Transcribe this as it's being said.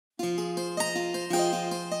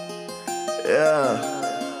Yeah.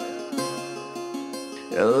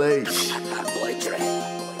 LH.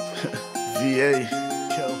 VA.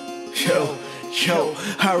 Yo,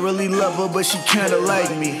 I really love her, but she kinda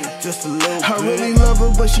like me. Just a little. I really love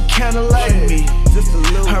her, but she kinda like me. Just a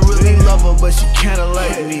little. I really love her, but she kinda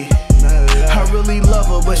like me. I really love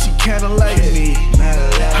her, but she kinda like me.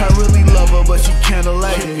 I really love her, but she kinda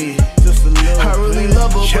like me. I really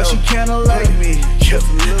love her, but she kinda like me.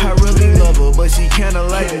 I really love her, but she kinda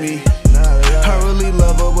like me. I really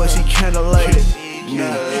love her, but she kinda like me.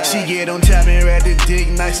 She get on top and ride the dick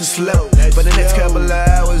nice and slow. For the next couple of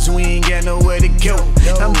hours, we ain't got nowhere to go.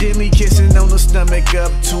 I'm gently kissing on her stomach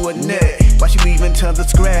up to her neck, while she leaving tons of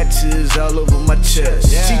scratches all over my chest.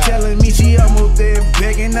 She telling me she almost there,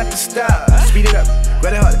 begging not to stop. Speed it up,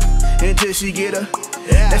 grab it harder, until she get her.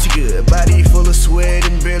 That's good, body full of sweat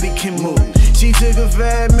and barely can move. She took a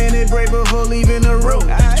 5-minute break before leaving the room.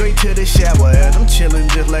 Straight to the shower and I'm chilling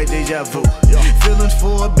just like deja vu. Feelings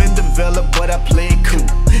for her been developed, but I play it cool.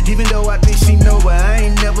 Even though I think she know, but I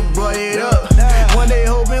ain't never brought it up. One day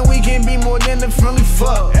hoping we can be more than a friendly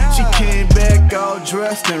fuck. She came back all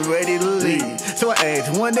dressed and ready to leave. So I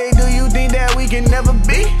asked, one day do you think that we can never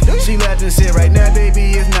be? She laughed and said, right now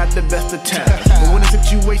baby, it's not the best of times, but when the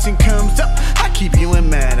situation comes up, I keep you in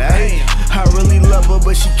mind. I really love her,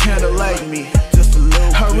 but she kinda like me. Just a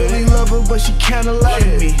little. I really love her, but she kinda like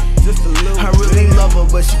me. Just a little. I really love her,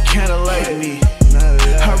 but she kinda like me.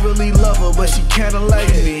 I really love her, but she kinda like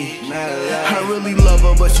me. I really love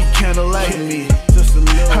her, but she kinda like me.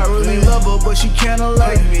 I really love her, but she kinda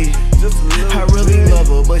like me. I really love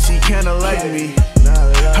her, but she kinda like me.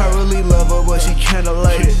 I really love her, but she kinda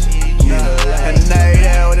like me. A night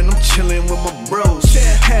out and I'm chillin' with my bros.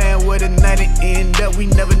 And where the night it end up, we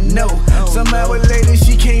never know. Some hour later,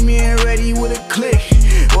 she came in ready with a click.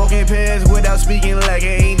 Walking past without speaking like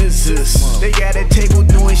an angel. They got a table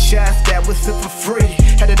doing shots that was fit for free.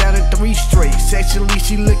 Had her down in 3 straight. Sexually,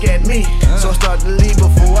 she look at me. So I start to leave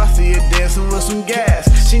before I see her dancing with some guys.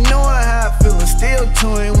 She knowin' how I feel and still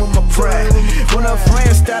toying with my pride. When her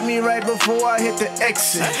friend stopped me right before I hit the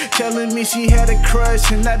exit, telling me she had a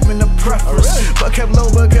crush and I'd been a preference, but kept low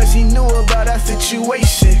because she knew about our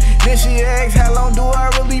situation. Then she asked, how long do I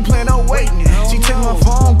really plan on waiting? She took my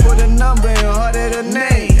phone, put a number and hearted her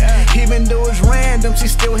name. Even though it's random, she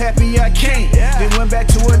still happy I came. Then went back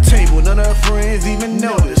to her table, none of her friends even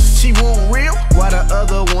noticed. She want real, while the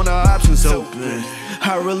other want her options open.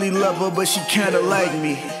 I really love her, but she kinda like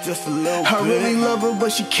me. Just a little. I really love her,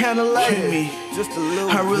 but she kinda like me. Just a little.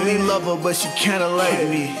 I really love her, but she kinda like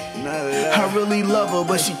me. I really love her,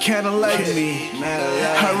 but she kinda like me.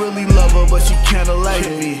 I really love her, but she kinda like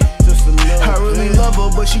me. I really love her,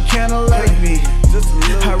 but she kinda like me.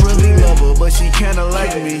 I really love her, but she kinda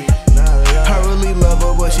like me. I really love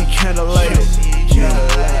her, but she kinda like me.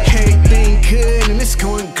 Everything good and it's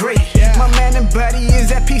going great. My man and body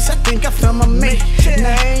is at peace, I think I found my mate.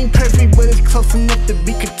 Now I ain't perfect, but it's close enough to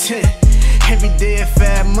be content. Every day at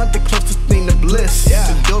 5 months, the closest thing to bliss.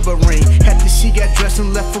 The doorbell ring after she got dressed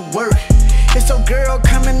and left for work. It's your girl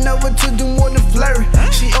coming over to do more than flirt.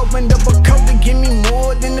 She opened up her coat to give me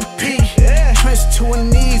more than a peek. Drenched to her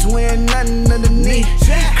knees, wearing nothing underneath.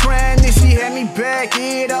 Crying and she had me back,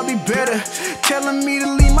 yeah, I'll be better. Telling me to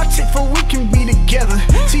leave my chick for we can be together.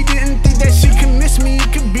 She didn't think that she could miss me,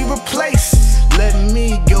 it could be replaced. Letting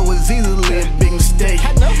me go was easily a big mistake.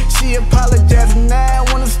 She apologized and now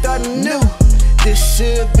I wanna start anew. This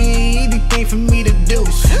should be an easy thing for me to do.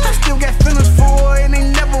 I still got feelings for her and they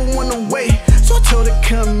never went away. So I told her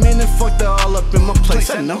come in and fucked her all up in my place.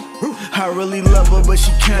 I know I really love her, but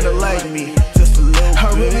she kinda like me. I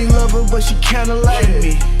really love her, but she kinda like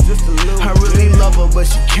me. I really love her, but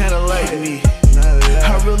she kinda like me.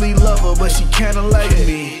 I really love her, but she kinda like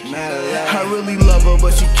me. I really love her,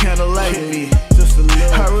 but she kinda like me.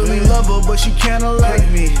 I really love her, but she kinda like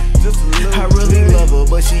me. I really love her,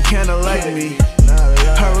 but she kinda like me.